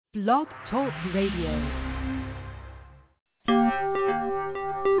Blog Talk Radio.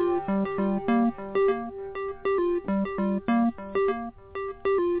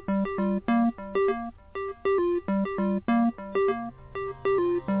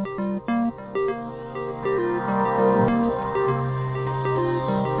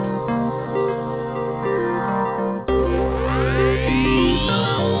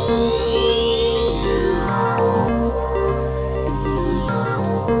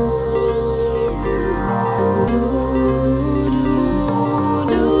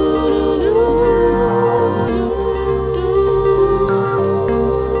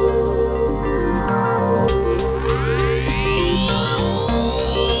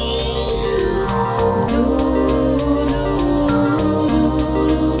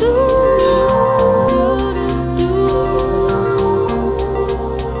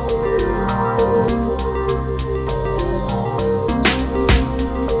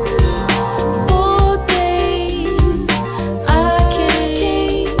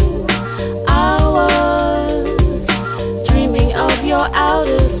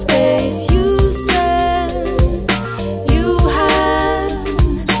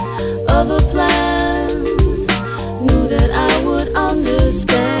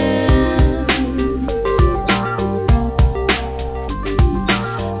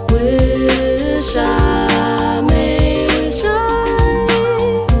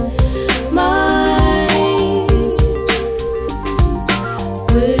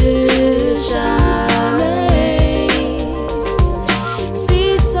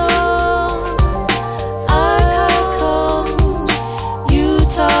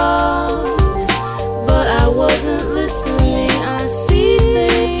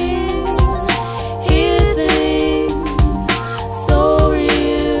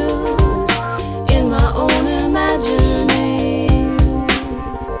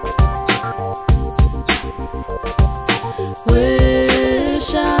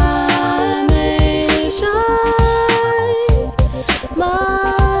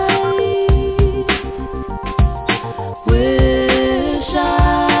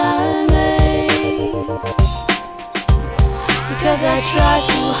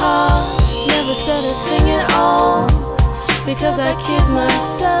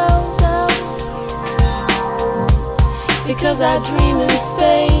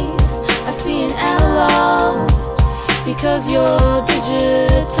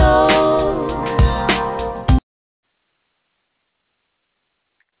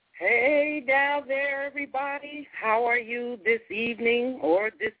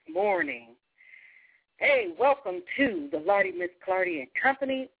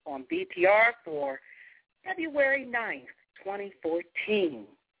 Company on BTR for February 9th, 2014.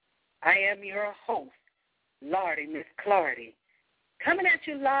 I am your host, Lordy Miss Clardy, coming at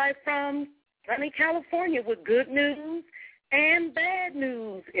you live from sunny California with good news and bad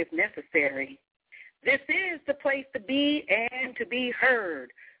news if necessary. This is the place to be and to be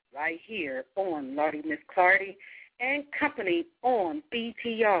heard right here on Lordy Miss Clardy and Company on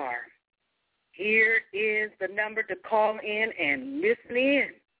BTR. Here is the number to call in and listen in,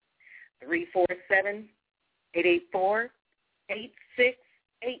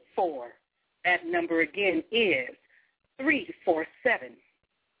 347-884-8684. That number again is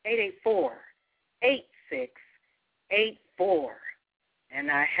 347-884-8684. And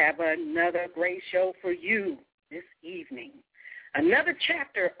I have another great show for you this evening. Another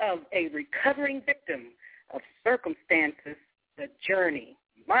chapter of a recovering victim of circumstances, the journey,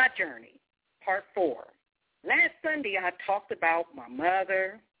 my journey. Part 4. Last Sunday, I talked about my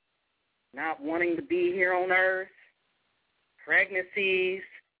mother not wanting to be here on earth, pregnancies,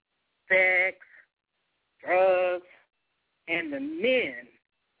 sex, drugs, and the men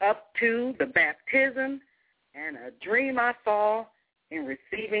up to the baptism and a dream I saw in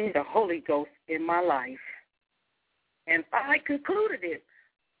receiving the Holy Ghost in my life. And I concluded it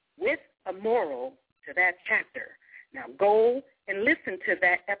with a moral to that chapter. Now go and listen to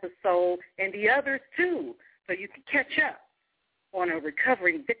that episode and the others too, so you can catch up on a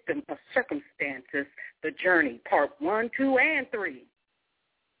recovering victim of circumstances, the journey, part 1, 2, and 3.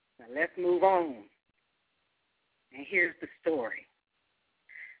 Now let's move on. And here's the story.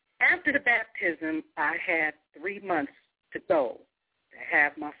 After the baptism, I had 3 months to go to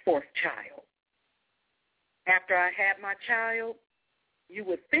have my 4th child. After I had my child, you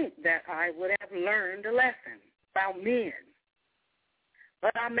would think that I would have learned a lesson about men.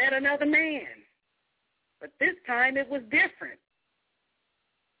 But I met another man. But this time it was different.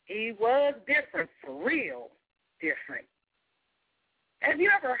 He was different, for real different. Have you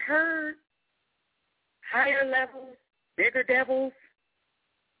ever heard higher levels, bigger devils?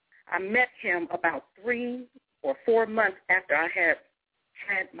 I met him about 3 or 4 months after I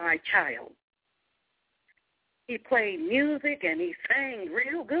had my child. He played music and he sang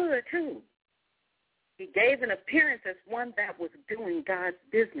real good, too. He gave an appearance as one that was doing God's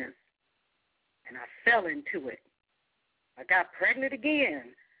business, and I fell into it. I got pregnant again,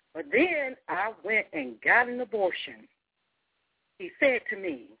 but then I went and got an abortion. He said to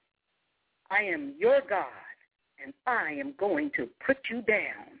me, I am your God, and I am going to put you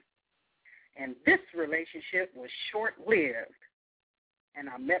down. And this relationship was short-lived. And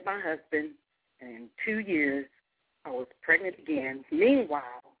I met my husband, and in 2 years, I was pregnant again.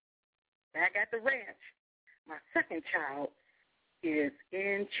 Meanwhile, back at the ranch, my second child is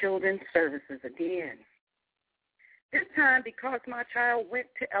in children's services again. This time because my child went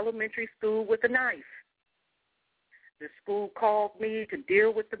to elementary school with a knife. The school called me to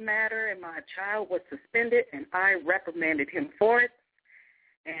deal with the matter, and my child was suspended, and I reprimanded him for it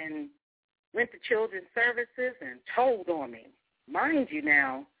and went to children's services and told on me. Mind you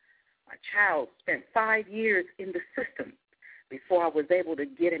now, my child spent 5 years in the system before I was able to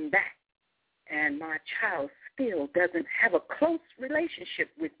get him back. And my child still doesn't have a close relationship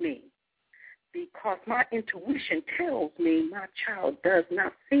with me because my intuition tells me my child does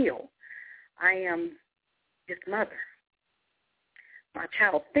not feel I am his mother. My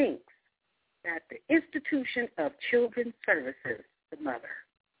child thinks that the institution of children's services, the mother,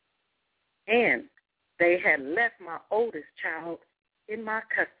 and they had left my oldest child in my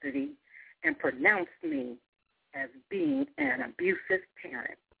custody and pronounced me as being an abusive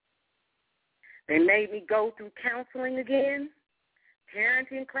parent. They made me go through counseling again,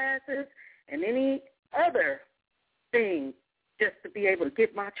 parenting classes, and any other thing just to be able to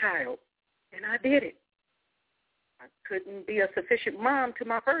get my child. And I did it. I couldn't be a sufficient mom to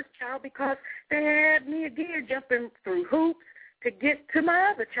my first child because they had me again jumping through hoops to get to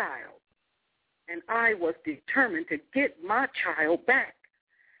my other child. And I was determined to get my child back.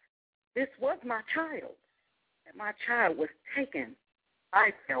 This was my child, and my child was taken,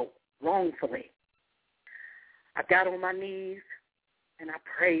 I felt, wrongfully. I got on my knees, and I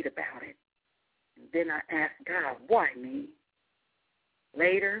prayed about it. And then I asked God, why me?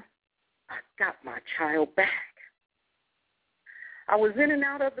 Later, I got my child back. I was in and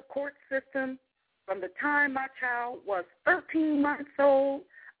out of the court system from the time my child was 13 months old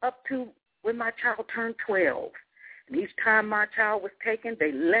up to when my child turned 12. And each time my child was taken,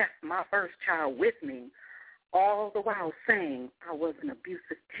 they left my first child with me, all the while saying I was an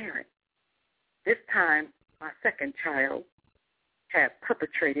abusive parent. This time, my second child had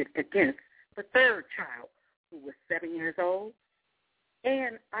perpetrated against the third child, who was 7 years old.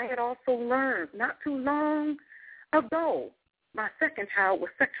 And I had also learned not too long ago, my second child was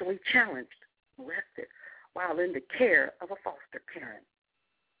sexually challenged, arrested, while in the care of a foster parent.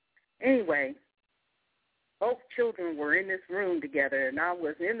 Anyway, both children were in this room together, and I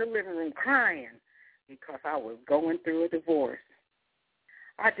was in the living room crying because I was going through a divorce.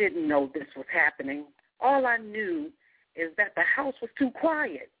 I didn't know this was happening. All I knew is that the house was too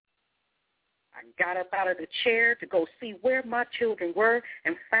quiet. I got up out of the chair to go see where my children were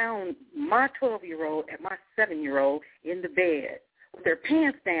and found my 12-year-old and my 7-year-old in the bed with their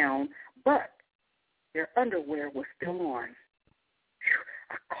pants down, but their underwear was still on.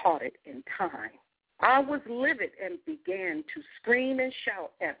 I caught it in time. I was livid and began to scream and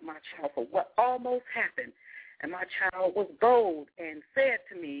shout at my child for what almost happened. And my child was bold and said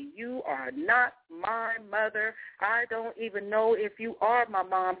to me, you are not my mother. I don't even know if you are my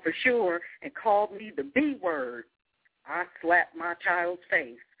mom for sure, and called me the B word. I slapped my child's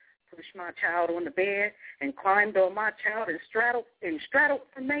face, pushed my child on the bed, and climbed on my child in straddle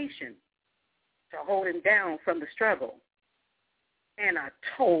formation to hold him down from the struggle. And I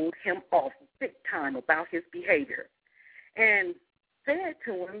told him off big time about his behavior and said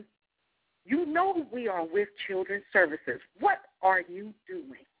to him, you know we are with Children's Services. What are you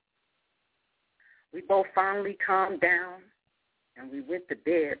doing? We both finally calmed down, and we went to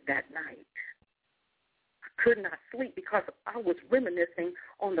bed that night. I could not sleep because I was reminiscing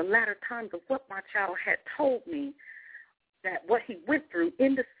on the latter times of what my child had told me, that what he went through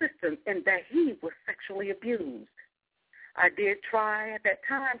in the system and that he was sexually abused. I did try at that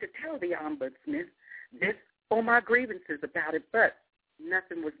time to tell the ombudsman this or my grievances about it, but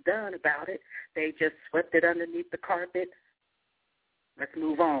nothing was done about it. They just swept it underneath the carpet. Let's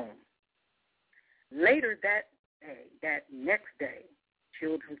move on. Later that day, that next day,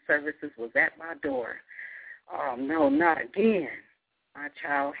 Children's Services was at my door. Oh, no, not again. My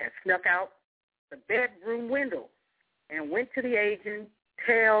child had snuck out the bedroom window and went to the agent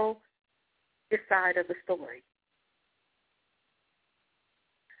to tell his side of the story.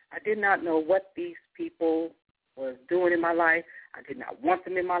 I did not know what these people was doing in my life. I did not want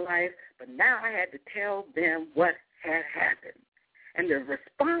them in my life, but now I had to tell them what had happened. And the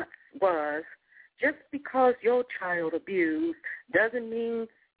response was, just because your child abused doesn't mean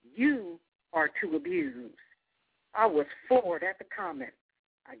you are to abuse. I was floored at the comment,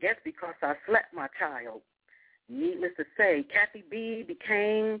 I guess because I slept my child. Needless to say, Kathy B.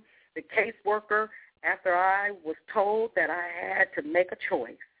 became the caseworker after I was told that I had to make a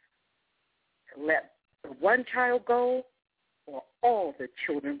choice to let the one child go or all the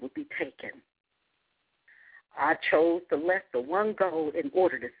children would be taken. I chose to let the one go in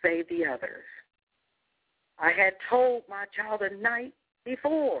order to save the others. I had told my child the night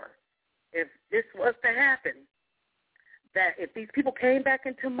before, if this was to happen, that if these people came back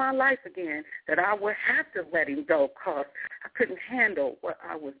into my life again, that I would have to let him go because I couldn't handle what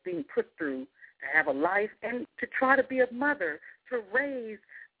I was being put through to have a life and to try to be a mother, to raise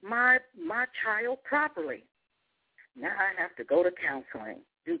my child properly. Now I have to go to counseling,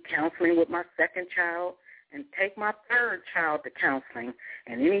 do counseling with my second child, and take my third child to counseling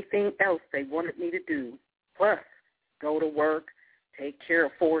and anything else they wanted me to do, plus go to work, take care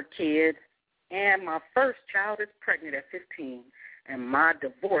of 4 kids, and my first child is pregnant at 15, and my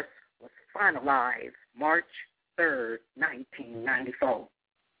divorce was finalized March 3rd, 1994.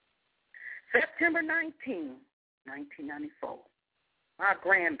 September 19, 1994, my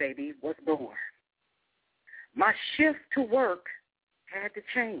grandbaby was born. My shift to work had to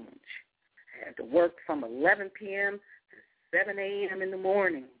change. I had to work from 11 p.m. to 7 a.m. in the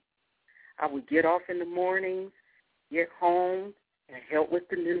morning. I would get off in the mornings, get home, and help with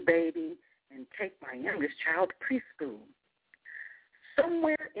the new baby, and take my youngest child to preschool.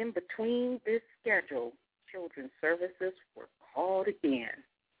 Somewhere in between this schedule, children's services were called again.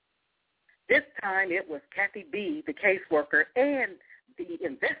 This time it was Kathy B., the caseworker, and the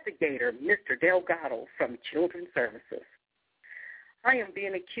investigator, Mr. Delgado from Children's Services. I am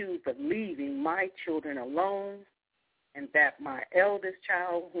being accused of leaving my children alone and that my eldest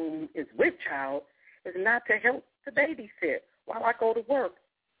child, whom is with child, is not to help to babysit while I go to work,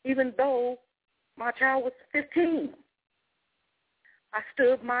 even though my child was 15. I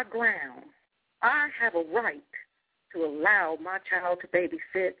stood my ground. I have a right to allow my child to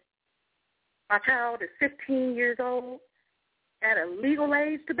babysit. My child is 15 years old, at a legal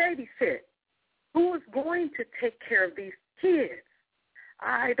age to babysit. Who is going to take care of these kids?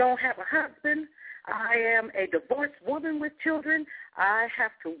 I don't have a husband. I am a divorced woman with children. I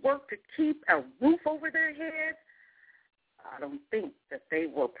have to work to keep a roof over their heads. I don't think that they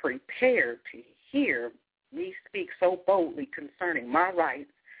were prepared to hear me speak so boldly concerning my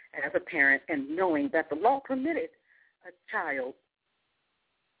rights as a parent and knowing that the law permitted a child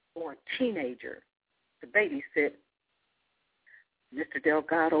or a teenager to babysit. Mr.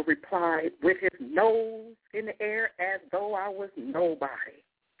 Delgado replied with his nose in the air as though I was nobody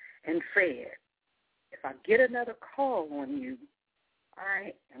and said, if I get another call on you,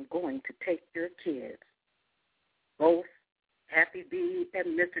 I am going to take your kids. Both Happy B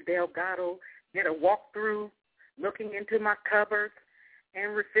and Mr. Delgado did a walkthrough, looking into my cupboards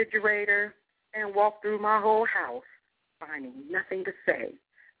and refrigerator, and walked through my whole house, finding nothing to say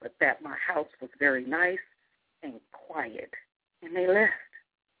but that my house was very nice and quiet, and they left.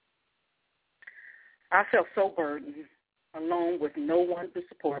 I felt so burdened, alone with no one to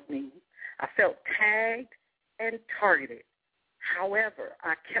support me. I felt tagged and targeted. However,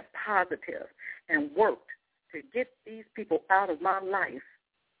 I kept positive and worked to get these people out of my life.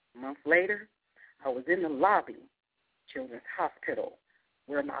 A month later, I was in the lobby, Children's Hospital,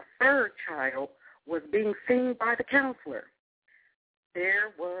 where my third child was being seen by the counselor.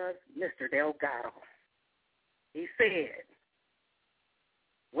 There was Mr. Delgado. He said,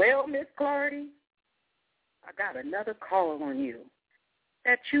 well, Miss Clardy, I got another call on you,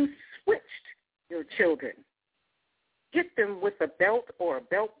 that you switched your children. Get them with a belt or a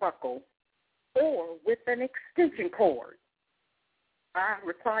belt buckle or with an extension cord. I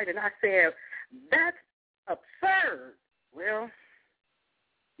replied and I said, that's absurd. Well,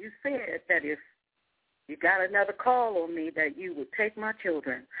 you said that if you got another call on me that you would take my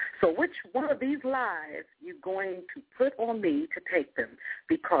children. So which one of these lies you going to put on me to take them?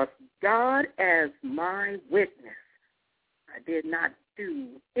 Because God as my witness, I did not do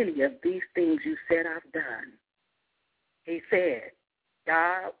any of these things you said I've done. He said,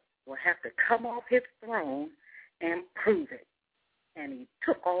 God will have to come off his throne and prove it. And he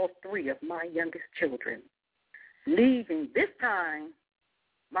took all 3 of my youngest children, leaving this time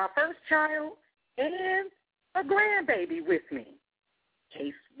my first child and a grandbaby with me.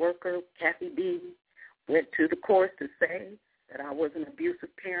 Caseworker Kathy B. went to the court to say that I was an abusive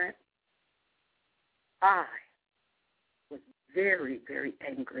parent, I was very, very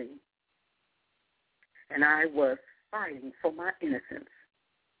angry, and I was fighting for my innocence.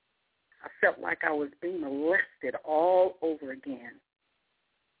 I felt like I was being molested all over again.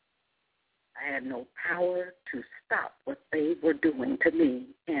 I had no power to stop what they were doing to me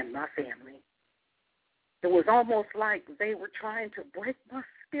and my family. It was almost like they were trying to break my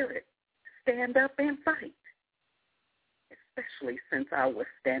spirit to stand up and fight, especially since I was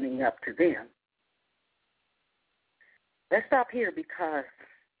standing up to them. Let's stop here because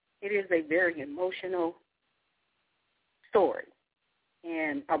it is a very emotional story.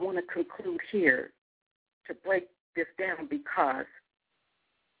 And I want to conclude here to break this down because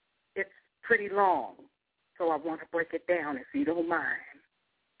it's pretty long. So I want to break it down if you don't mind.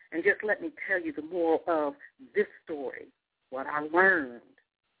 And just let me tell you the moral of this story, what I learned.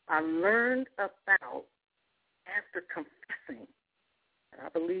 I learned about, after confessing that I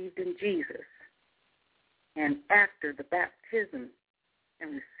believed in Jesus, and after the baptism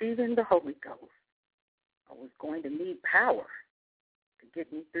and receiving the Holy Ghost, I was going to need power to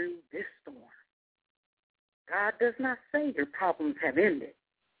get me through this storm. God does not say your problems have ended.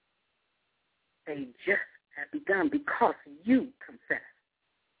 They just have begun because you confess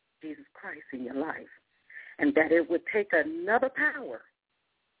Jesus Christ in your life, and that it would take another power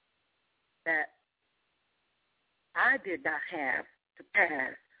that I did not have to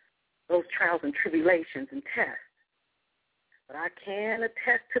pass those trials and tribulations and tests. But I can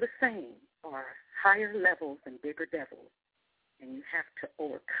attest to the same, or higher levels and bigger devils, and you have to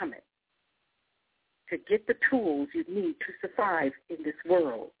overcome it to get the tools you need to survive in this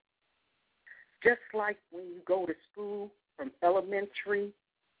world. Just like when you go to school from elementary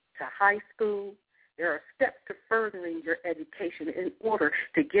to high school, there are steps to furthering your education in order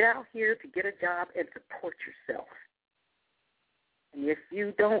to get out here, to get a job, and support yourself. And if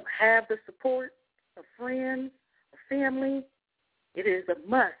you don't have the support of friends or family, it is a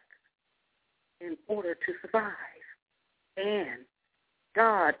must in order to survive. And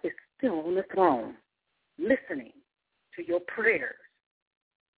God is still on the throne, listening to your prayers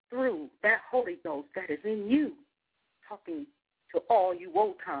through that Holy Ghost that is in you, talking to all you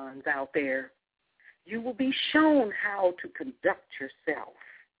wotons out there. You will be shown how to conduct yourself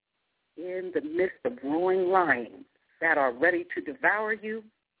in the midst of roaring lions that are ready to devour you.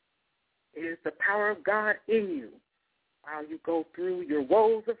 It is the power of God in you while you go through your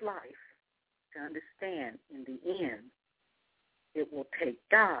woes of life to understand in the end it will take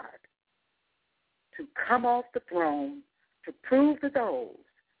God to come off the throne to prove to those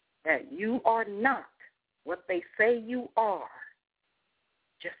that you are not what they say you are.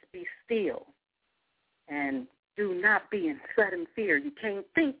 Just be still and do not be in sudden fear. You can't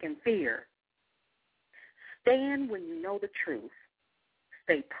think in fear. Stand when you know the truth.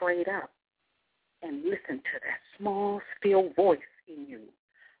 Stay prayed up and listen to that small, still voice in you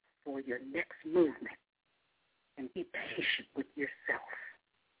for your next movement. And be patient with yourself.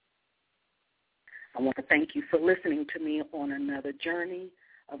 I want to thank you for listening to me on another journey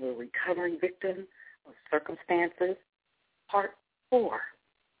of a recovering victim of circumstances, part 4.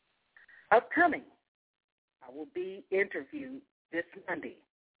 Upcoming, I will be interviewed this Monday,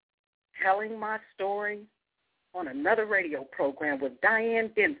 telling my story on another radio program with Diane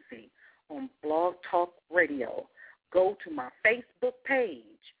Dempsey on Blog Talk Radio. Go to my Facebook page,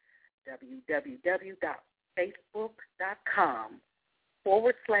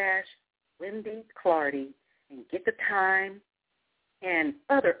 www.facebook.com/Wendy Clardy, and get the time and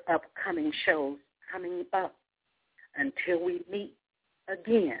other upcoming shows coming up until we meet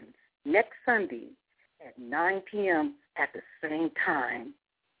again next Sunday at 9 p.m. at the same time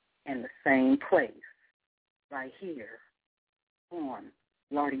and the same place, right here on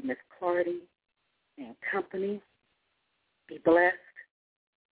Lardy Miss Clardy and Company. Be blessed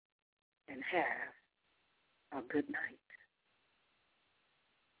and have a good night.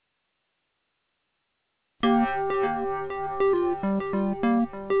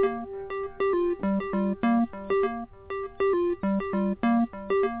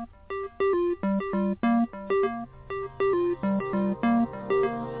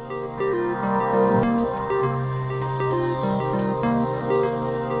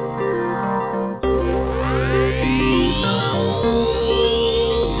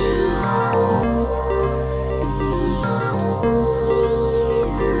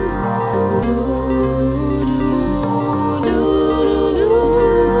 Do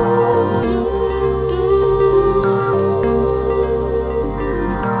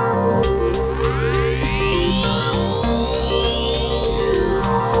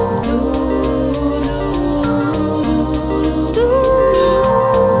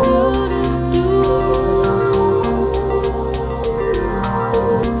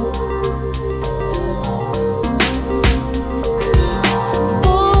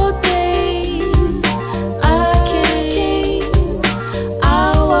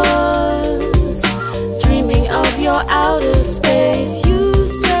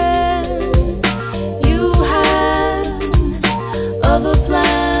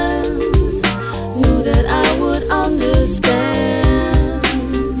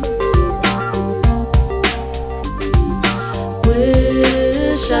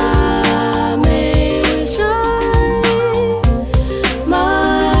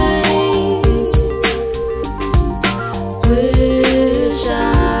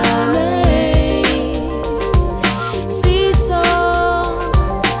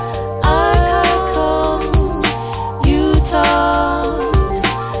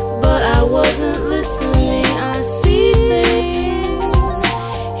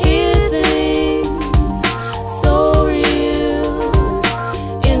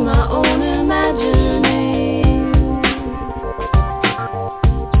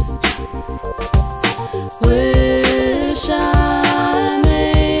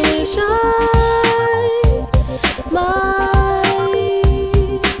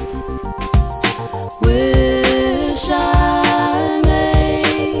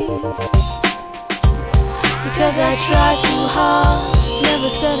try too hard, never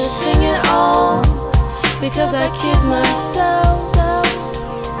said a thing at all, because I kid myself,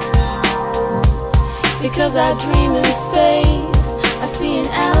 because I dream in space, I see an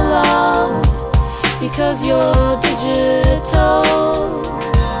analog, because you're digital.